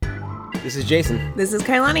This is Jason. This is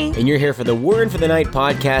Kailani. And you're here for the Word for the Night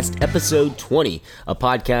podcast, episode 20. A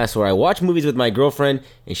podcast where I watch movies with my girlfriend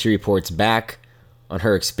and she reports back on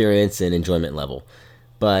her experience and enjoyment level.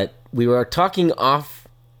 But we were talking off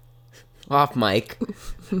mic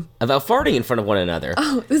about farting in front of one another.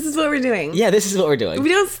 Oh, this is what we're doing. Yeah, this is what we're doing. We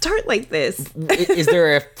don't start like this. Is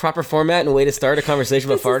there a proper format and a way to start a conversation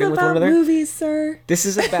about farting with one another? This is about movies, sir. This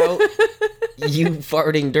is about you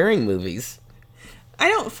farting during movies. I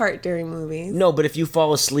don't fart during movies. No, but if you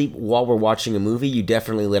fall asleep while we're watching a movie, you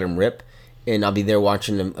definitely let them rip. And I'll be there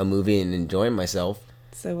watching a movie and enjoying myself.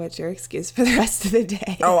 So what's your excuse for the rest of the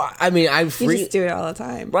day? Oh, I mean, I'm free. You just do it all the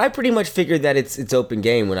time. Well, I pretty much figured that it's open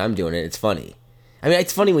game when I'm doing it. It's funny. I mean,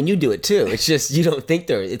 it's funny when you do it too. It's just you don't think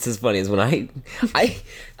it's as funny as when I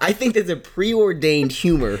think there's a preordained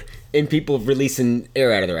humor in people releasing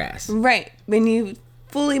air out of their ass. Right. When you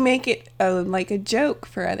fully make it like a joke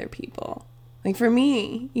for other people. Like for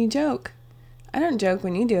me, you joke. I don't joke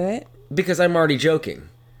when you do it. Because I'm already joking.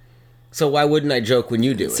 So why wouldn't I joke when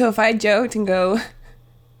you do it? So if I joked and go,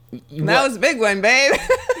 that was a big one, babe.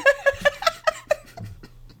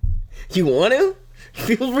 You want to?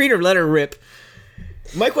 Feel free to let her rip.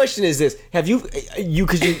 My question is this: have you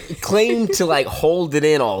because you claim to like hold it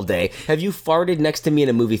in all day? Have you farted next to me in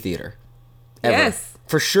a movie theater? Ever? Yes.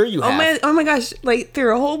 For sure you have. Oh my gosh, like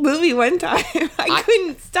through a whole movie one time. I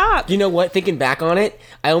couldn't stop. You know what? Thinking back on it,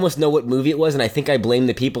 I almost know what movie it was, and I think I blamed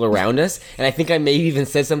the people around us, and I think I maybe even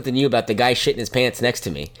said something to you about the guy shitting his pants next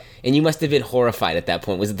to me, and you must have been horrified at that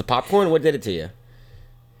point. Was it the popcorn? What did it to you?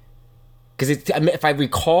 Because if I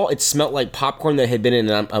recall, it smelled like popcorn that had been in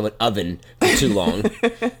an oven for too long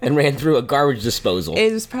and ran through a garbage disposal.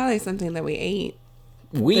 It was probably something that we ate.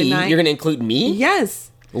 You're going to include me?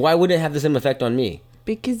 Yes. Why would it have the same effect on me?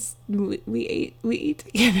 Because we eat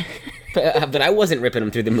together. But I wasn't ripping them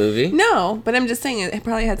through the movie. No, but I'm just saying it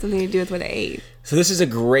probably had something to do with what I ate. So this is a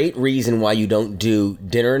great reason why you don't do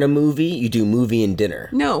dinner in a movie. You do movie and dinner.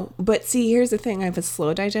 No, but see, here's the thing. I have a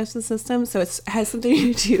slow digestive system, so it has something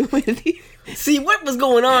to do with you. See, what was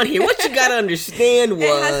going on here? What you got to understand was...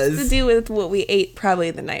 It has to do with what we ate probably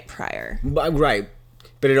the night prior. Right.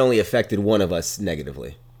 But it only affected one of us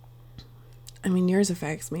negatively. I mean, yours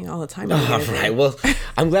affects me all the time. All right. Well,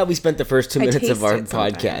 I'm glad we spent the first 2 minutes of our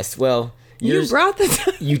podcast. Well, you brought this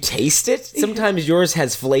up. You taste it? Sometimes yours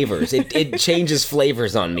has flavors. It changes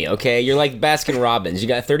flavors on me, okay? You're like Baskin Robbins. You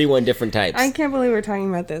got 31 different types. I can't believe we're talking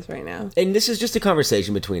about this right now. And this is just a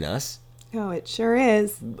conversation between us. Oh, it sure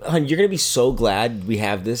is. Hon, you're going to be so glad we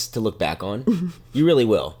have this to look back on. You really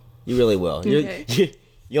will. You really will. Okay.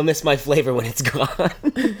 You'll miss my flavor when it's gone.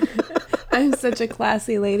 I'm such a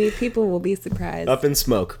classy lady. People will be surprised. Up in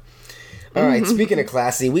smoke. All right, speaking of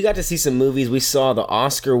classy, we got to see some movies. We saw the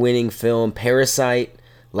Oscar-winning film Parasite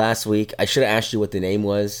last week. I should have asked you what the name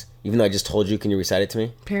was, even though I just told you. Can you recite it to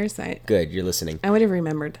me? Parasite. Good, you're listening. I would have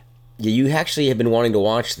remembered. Yeah, you actually have been wanting to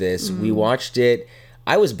watch this. We watched it.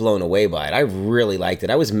 I was blown away by it. I really liked it.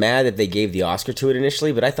 I was mad that they gave the Oscar to it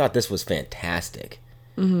initially, but I thought this was fantastic.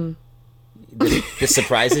 Mm-hmm. This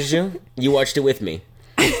surprises you? You watched it with me.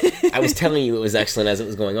 I was telling you it was excellent as it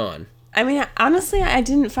was going on. I mean, honestly, I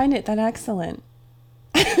didn't find it that excellent.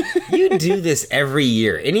 You do this every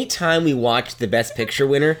year. Anytime we watch the Best Picture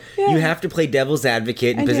winner, you have to play devil's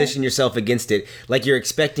advocate and position yourself against it like you're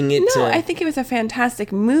expecting it to... No, I think it was a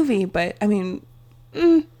fantastic movie, but, I mean,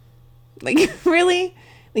 like, really?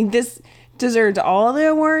 Like, this deserved all the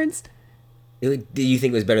awards? Do you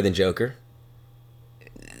think it was better than Joker?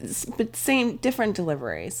 But different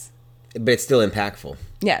deliveries. But it's still impactful.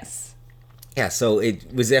 Yes. Yeah, so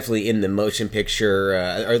it was definitely in the motion picture,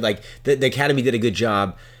 or like the Academy did a good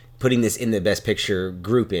job putting this in the Best Picture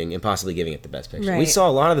grouping and possibly giving it the Best Picture. Right. We saw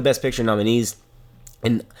a lot of the Best Picture nominees,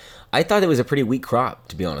 and I thought it was a pretty weak crop,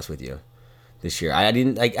 to be honest with you, this year. I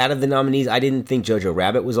didn't like out of the nominees. I didn't think Jojo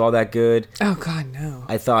Rabbit was all that good. Oh God, no.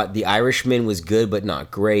 I thought The Irishman was good, but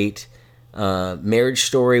not great. Marriage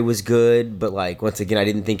Story was good, but like once again, I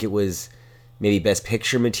didn't think it was maybe Best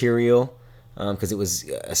Picture material. Because it was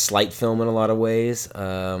a slight film in a lot of ways.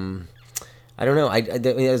 I don't know.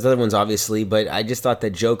 There's other ones, obviously, but I just thought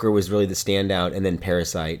that Joker was really the standout, and then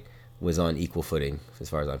Parasite was on equal footing, as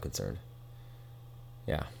far as I'm concerned.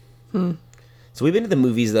 Yeah. So we've been to the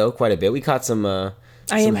movies, though, quite a bit. We caught some holdovers.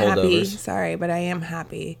 I am happy. Sorry, but I am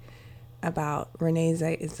happy about Renee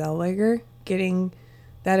Zellweger getting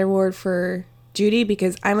that award for Judy,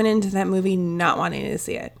 because I went into that movie not wanting to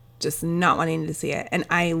see it. Just not wanting to see it. And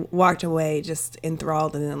I walked away just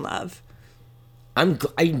enthralled and in love. I'm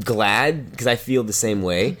glad, because I feel the same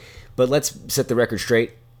way. But let's set the record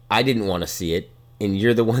straight. I didn't want to see it. And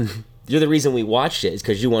you're the one You're the reason we watched it is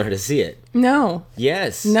because you wanted to see it. No.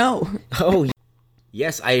 Yes. No. Oh,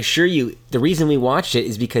 yes, I assure you, the reason we watched it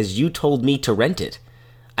is because you told me to rent it.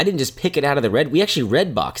 I didn't just pick it out of the we actually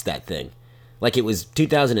Redboxed that thing. Like it was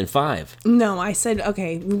 2005. No, I said,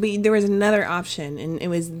 okay, there was another option, and it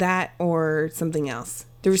was that or something else.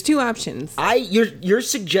 There was two options. You're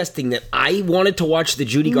suggesting that I wanted to watch the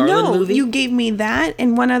Judy Garland movie? No, you gave me that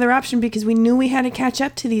and one other option because we knew we had to catch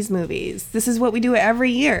up to these movies. This is what we do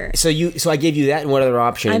every year. So I gave you that and one other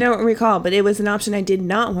option. I don't recall, but it was an option I did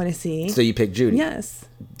not want to see. So you picked Judy? Yes.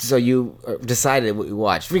 So you decided what we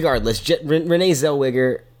watched. Regardless, Renee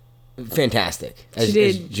Zellweger, fantastic as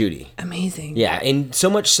Judy. Amazing. Yeah, and so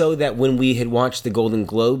much so that when we had watched the Golden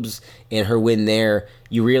Globes and her win there,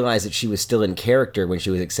 you realized that she was still in character when she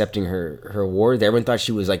was accepting her award. Everyone thought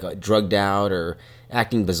she was like drugged out or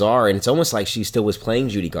acting bizarre, and it's almost like she still was playing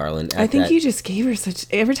Judy Garland. I think you just gave her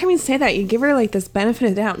every time you say that, you give her like this benefit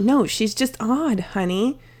of the doubt. No, she's just odd,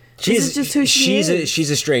 honey. This is just who she is. She's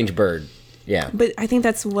a strange bird. Yeah. But I think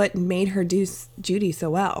that's what made her do Judy so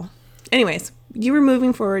well. Anyways, you were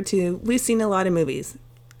moving forward to, we've seen a lot of movies.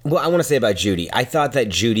 Well, I want to say about Judy. I thought that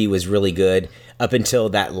Judy was really good up until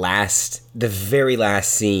the very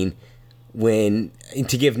last scene when,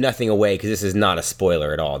 to give nothing away, because this is not a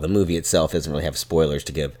spoiler at all. The movie itself doesn't really have spoilers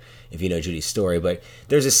to give if you know Judy's story, but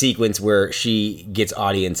there's a sequence where she gets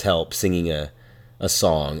audience help singing a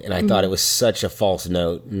song, and I thought it was such a false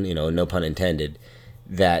note, no pun intended,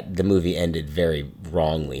 that the movie ended very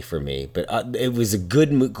wrongly for me. But it was a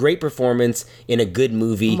great performance in a good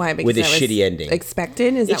movie with a shitty ending.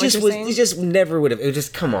 Expected? Is that what you're saying? It just never would have. It was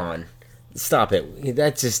just, come on. Stop it.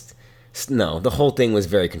 That's just... No, the whole thing was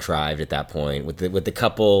very contrived at that point with the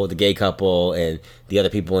couple, the gay couple, and the other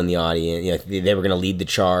people in the audience. They were going to lead the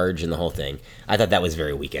charge and the whole thing. I thought that was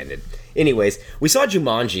very weak-ended. Anyways, we saw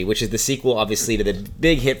Jumanji, which is the sequel, obviously, to the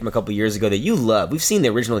big hit from a couple years ago that you love. We've seen the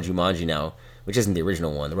original Jumanji now, which isn't the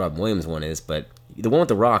original one. The Robin Williams one is, but the one with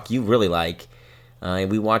The Rock you really like.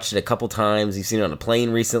 And we watched it a couple times. You've seen it on a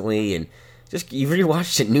plane recently, and you've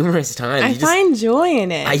rewatched it numerous times. I find joy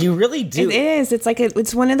in it. You really do. It is. It's like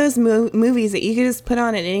it's one of those movies that you can just put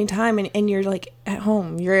on at any time, and you're like at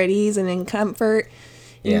home. You're at ease and in comfort.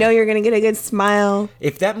 You know you're going to get a good smile.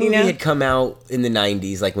 If that movie had come out in the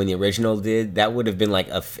 90s, like when the original did, that would have been like,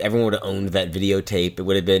 everyone would have owned that videotape. It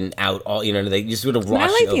would have been out all, they just would have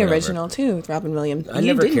watched it. I like the original too with Robin Williams. I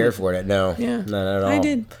never cared for it, no. Yeah. Not at all. I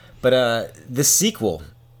did. But the sequel,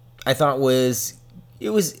 I thought was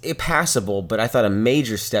passable, but I thought a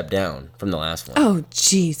major step down from the last one. Oh,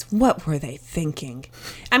 geez. What were they thinking?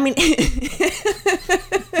 I mean,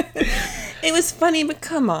 it was funny, but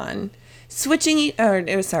come on.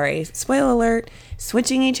 Spoiler alert,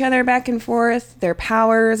 switching each other back and forth, their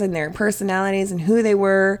powers and their personalities and who they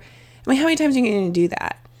were. I mean, how many times are you going to do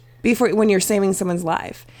that when you're saving someone's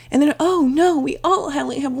life? And then, oh no, we all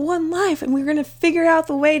only have one life and we're going to figure out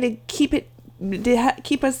the way to keep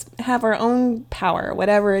us have our own power,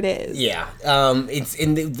 whatever it is. Yeah. It's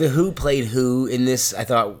in the who played who in this. I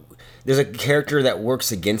thought there's a character that works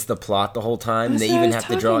against the plot the whole time. They even have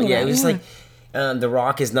to draw. Yeah, it was like, The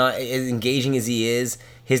Rock is not as engaging as he is.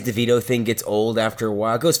 His DeVito thing gets old after a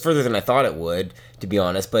while. It goes further than I thought it would, to be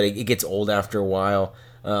honest, but it gets old after a while.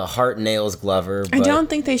 Hart nails Glover. But I don't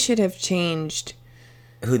think they should have changed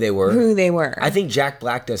who they were. I think Jack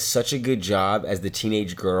Black does such a good job as the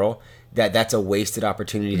teenage girl that's a wasted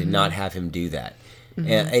opportunity to not have him do that.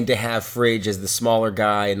 And to have Fridge as the smaller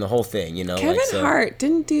guy and the whole thing, Kevin Hart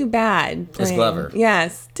didn't do bad. As Glover.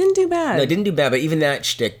 Yes, didn't do bad. No, didn't do bad, but even that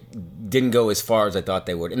shtick didn't go as far as I thought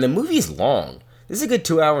they would. And the movie is long. This is a good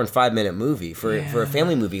 2 hour and 5 minute movie for a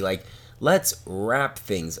family movie. Like, let's wrap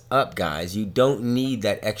things up, guys. You don't need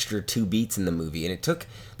that extra 2 beats in the movie. And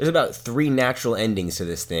there's about 3 natural endings to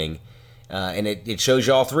this thing. And it shows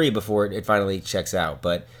you all 3 before it finally checks out.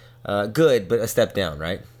 But good, but a step down,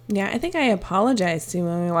 right? Yeah, I think I apologized to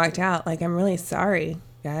when we walked out. Like, I'm really sorry,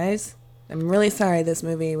 guys. I'm really sorry this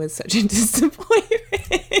movie was such a disappointment.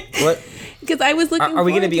 What? Because I was looking Are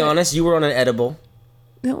we going to be honest? You were on an edible.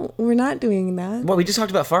 No, we're not doing that. Well, we just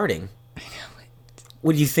talked about farting. I know.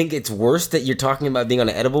 Would you think it's worse that you're talking about being on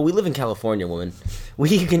an edible? We live in California, woman.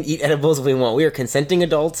 We can eat edibles if we want. We are consenting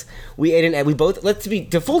adults.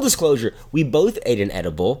 To full disclosure, we both ate an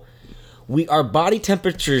edible. Our body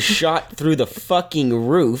temperature shot through the fucking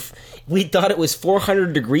roof. We thought it was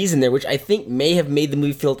 400 degrees in there, which I think may have made the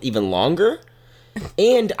movie feel even longer.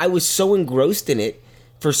 And I was so engrossed in it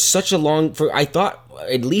for I thought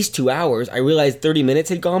at least 2 hours. I realized 30 minutes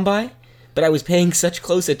had gone by, but I was paying such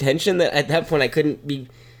close attention that at that point I couldn't be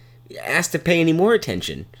asked to pay any more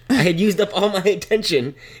attention. I had used up all my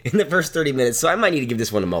attention in the first 30 minutes, so I might need to give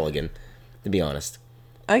this one a mulligan, to be honest.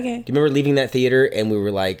 Okay. Do you remember leaving that theater and we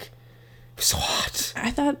were like, so hot?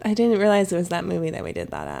 I didn't realize it was that movie that we did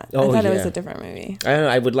that at. Oh, I thought yeah. it was a different movie. I don't know,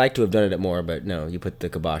 I would like to have done it more, but no, you put the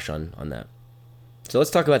kibosh on that. So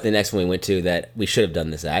let's talk about the next one we went to that we should have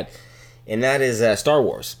done this at, and that is Star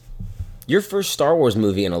Wars. Your first Star Wars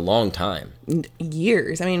movie in a long time.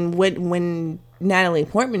 Years. I mean, when Natalie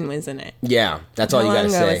Portman was in it. Yeah, that's all you gotta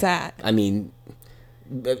say. How long ago was that? I mean,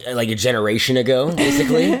 like a generation ago,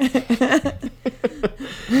 basically.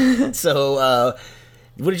 So,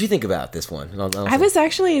 what did you think about this one? I was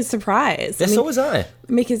actually surprised. Yeah, so was I.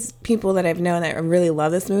 Because people that I've known that really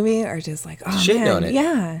love this movie are just like, oh shitting man, on it.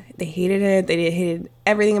 Yeah, they hated it. They hated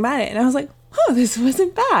everything about it, and I was like, oh, this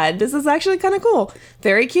wasn't bad. This is actually kind of cool.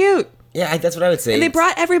 Very cute. Yeah, that's what I would say. And they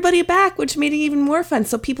brought everybody back, which made it even more fun.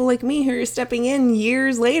 So people like me who are stepping in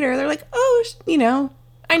years later, they're like, oh, I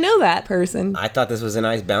know that person. I thought this was a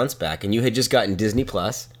nice bounce back, and you had just gotten Disney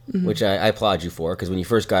Plus, which I applaud you for, because when you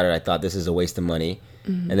first got it, I thought this is a waste of money,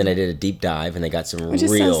 and then I did a deep dive, and they got some Which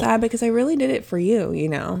is so sad because I really did it for you.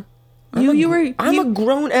 I'm a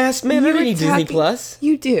grown ass man. I don't need Disney Plus.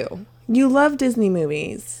 You do. You love Disney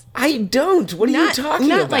movies. I don't. What are you talking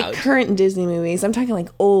not about? Not like current Disney movies. I'm talking like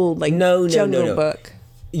old, like Jungle Book.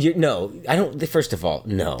 No, I don't. First of all,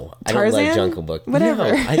 no, I Tarzan? don't like Jungle Book.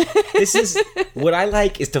 Whatever. No, this is what I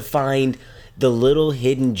like is to find the little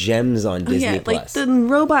hidden gems on Disney Plus. Like the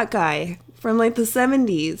robot guy from like the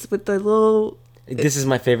 70s with the little. This is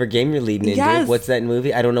my favorite game you're leading into. Yes. What's that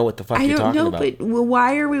movie? I don't know what the fuck you're talking about. I don't know, but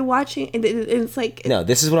why are we watching? It's like... No,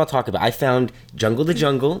 this is what I'll talk about. I found Jungle to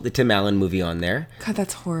Jungle, the Tim Allen movie on there. God,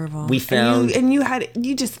 that's horrible. We found... And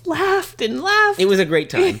you just laughed and laughed. It was a great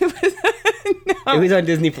time. It was on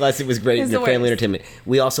Disney Plus. It was great. It's The family entertainment.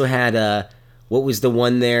 We also had... what was the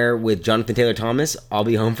one there with Jonathan Taylor Thomas? I'll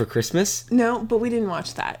Be Home for Christmas? No, but we didn't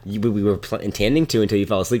watch that. We were intending to until you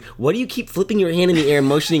fell asleep. What do you keep flipping your hand in the air and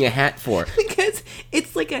motioning a hat for? Because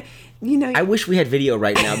it's like a, I wish we had video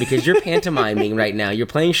right now because you're pantomiming right now. You're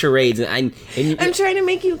playing charades and I'm trying to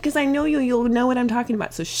make you, because I know you'll know what I'm talking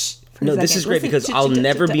about. So shh. No, this is great because I'll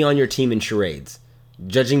never be on your team in charades.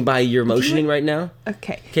 Judging by your motioning right now.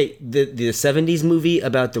 Okay. Okay, the 70s movie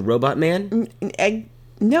about the robot man?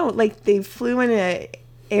 No, like they flew in an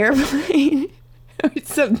airplane or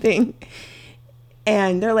something,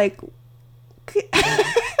 and they're like,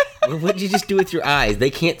 what did you just do with your eyes?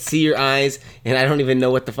 They can't see your eyes, and I don't even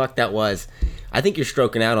know what the fuck that was. I think you're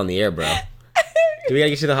stroking out on the air, bro. Do we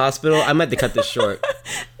gotta get you to the hospital? I might have to cut this short.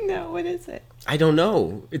 No, what is it? I don't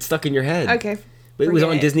know. It's stuck in your head. Okay. But it was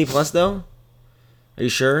on Disney Plus, though? Are you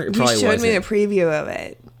sure? It probably wasn't. You showed me a preview of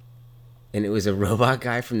it. And it was a robot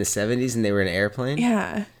guy from the 70s, and they were in an airplane?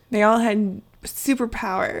 Yeah. They all had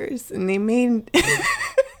superpowers, and they made...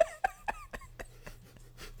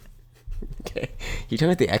 Okay. You talking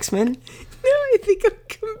about the X-Men? No, I think I'm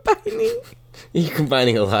combining... You're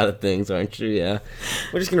combining a lot of things, aren't you? Yeah.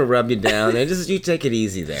 We're just going to rub you down. And you take it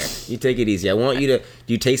easy there. You take it easy. I want you to...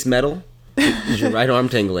 Do you taste metal? Is your right arm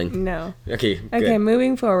tingling? No. Okay, good. Okay,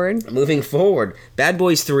 moving forward. Moving forward. Bad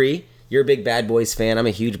Boys 3. You're a big Bad Boys fan. I'm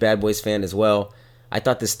a huge Bad Boys fan as well. I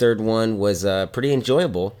thought this third one was pretty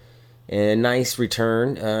enjoyable. And a nice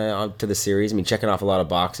return to the series. I mean, checking off a lot of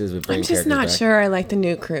boxes. With I'm just not sure I like the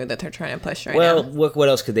new crew that they're trying to push right now. Well, what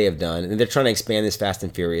else could they have done? And they're trying to expand this Fast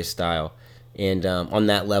and Furious style. And on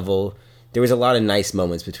that level, there was a lot of nice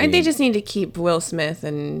moments between... And they just need to keep Will Smith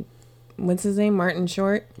and... What's his name? Martin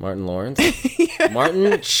Short? Martin Lawrence?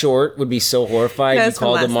 Martin Short would be so horrified you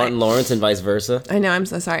called him Martin Lawrence and vice versa. I know, I'm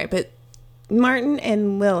so sorry. But Martin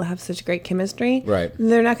and Will have such great chemistry. Right.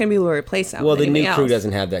 They're not going to be able to replace that. Well, the new crew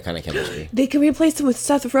doesn't have that kind of chemistry. They can replace it with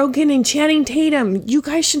Seth Rogen and Channing Tatum. You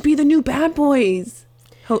guys should be the new Bad Boys.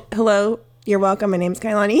 Hello? You're welcome. My name's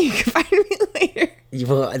Kailani. You can find me later.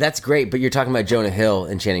 Well, that's great, but you're talking about Jonah Hill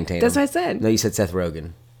and Channing Tatum. That's what I said. No, you said Seth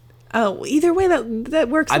Rogen. Oh, either way, that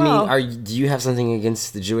works well. I mean, do you have something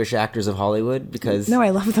against the Jewish actors of Hollywood? Because no,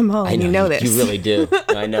 I love them all. I know, you know this. You really do.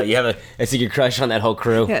 I know. You have a secret crush on that whole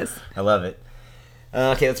crew. Yes. I love it.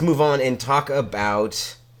 Okay, let's move on and talk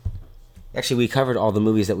about... Actually, we covered all the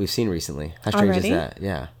movies that we've seen recently. How strange is that?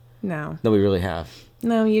 Yeah. No. No, we really have.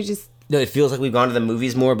 No, you just... No, it feels like we've gone to the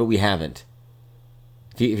movies more, but we haven't.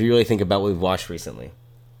 If you really think about what we've watched recently.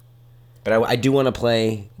 But I do want to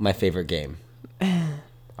play my favorite game.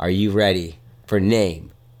 Are you ready for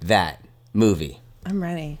Name That Movie? I'm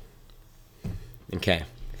ready. Okay.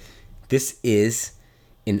 This is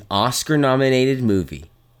an Oscar-nominated movie.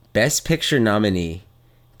 Best Picture nominee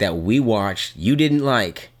that we watched, you didn't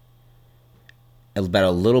like. about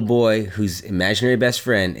a little boy whose imaginary best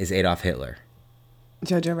friend is Adolf Hitler.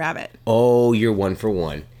 Jojo Rabbit. Oh, you're 1 for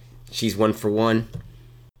 1. She's 1 for 1.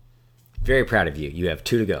 Very proud of you. You have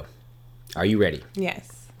 2 to go. Are you ready?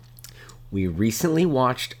 Yes. We recently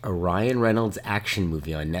watched a Ryan Reynolds action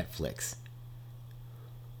movie on Netflix.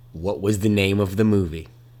 What was the name of the movie?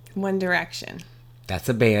 One Direction. That's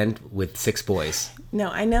a band with 6 boys. No,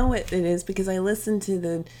 I know what it is because I listened to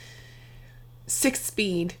the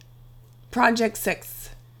 6-Speed Project 6.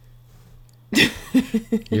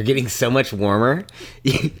 You're getting so much warmer.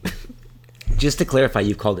 Just to clarify,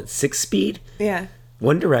 you called it 6-Speed? Yeah.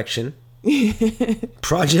 One Direction.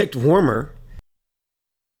 Project Warmer.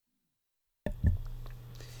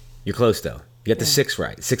 You're close, though. You got the 6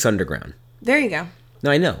 right. 6 Underground. There you go.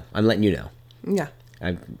 No, I know. I'm letting you know. Yeah.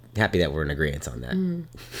 I'm happy that we're in agreement on that.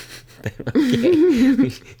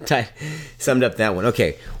 Okay. Summed up that one.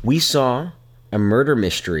 Okay. We saw a murder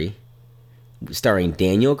mystery starring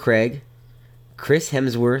Daniel Craig, Chris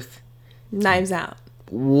Hemsworth. Knives Out.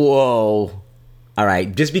 Whoa. All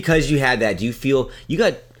right. Just because you had that, do you feel you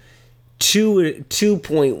got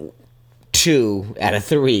 2.2 out of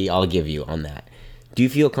 3 I'll give you on that. Do you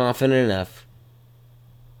feel confident enough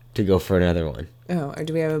to go for another one? Oh, or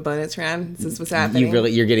do we have a bonus round? Is this what's happening?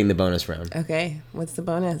 You're getting the bonus round. Okay. What's the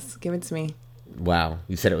bonus? Give it to me. Wow.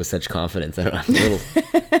 You said it with such confidence. I'm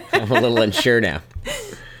a little unsure now.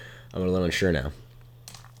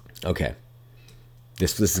 Okay.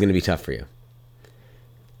 This is going to be tough for you.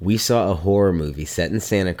 We saw a horror movie set in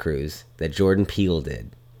Santa Cruz that Jordan Peele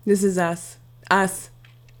did. This is Us. Us.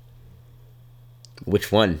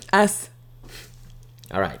 Which one? Us.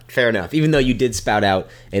 All right, fair enough. Even though you did spout out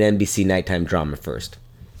an NBC nighttime drama first.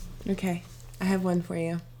 Okay, I have one for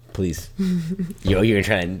you. Please. You're gonna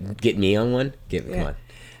try and get me on one? Come on.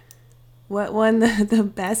 What won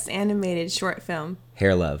the best animated short film?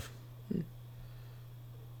 Hair Love.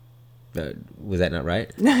 Was that not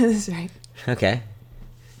right? No, that's right. Okay.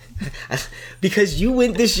 Because you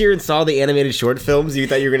went this year and saw the animated short films, you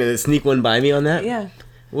thought you were gonna sneak one by me on that? Yeah.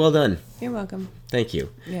 Well done. You're welcome. Thank you.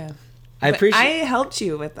 Yeah. I appreciate. I helped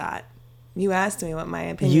you with that. You asked me what my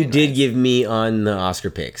opinion You did was. give me on the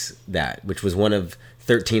Oscar picks which was one of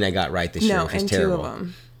 13 I got right this year, which is terrible. 2 of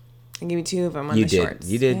them. I gave you 2 of them on You the did. shorts.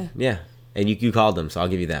 You did. Yeah. And you called them, so I'll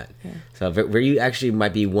give you that. Yeah. So you actually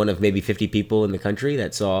might be one of maybe 50 people in the country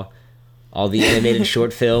that saw all the animated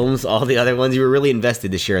short films, all the other ones. You were really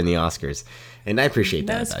invested this year in the Oscars. And I appreciate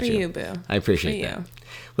that. That's for you, boo. I appreciate that.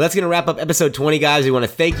 Well, that's going to wrap up episode 20, guys. We want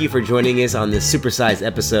to thank you for joining us on this supersized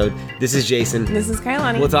episode. This is Jason. This is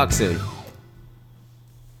Kailani. We'll talk soon.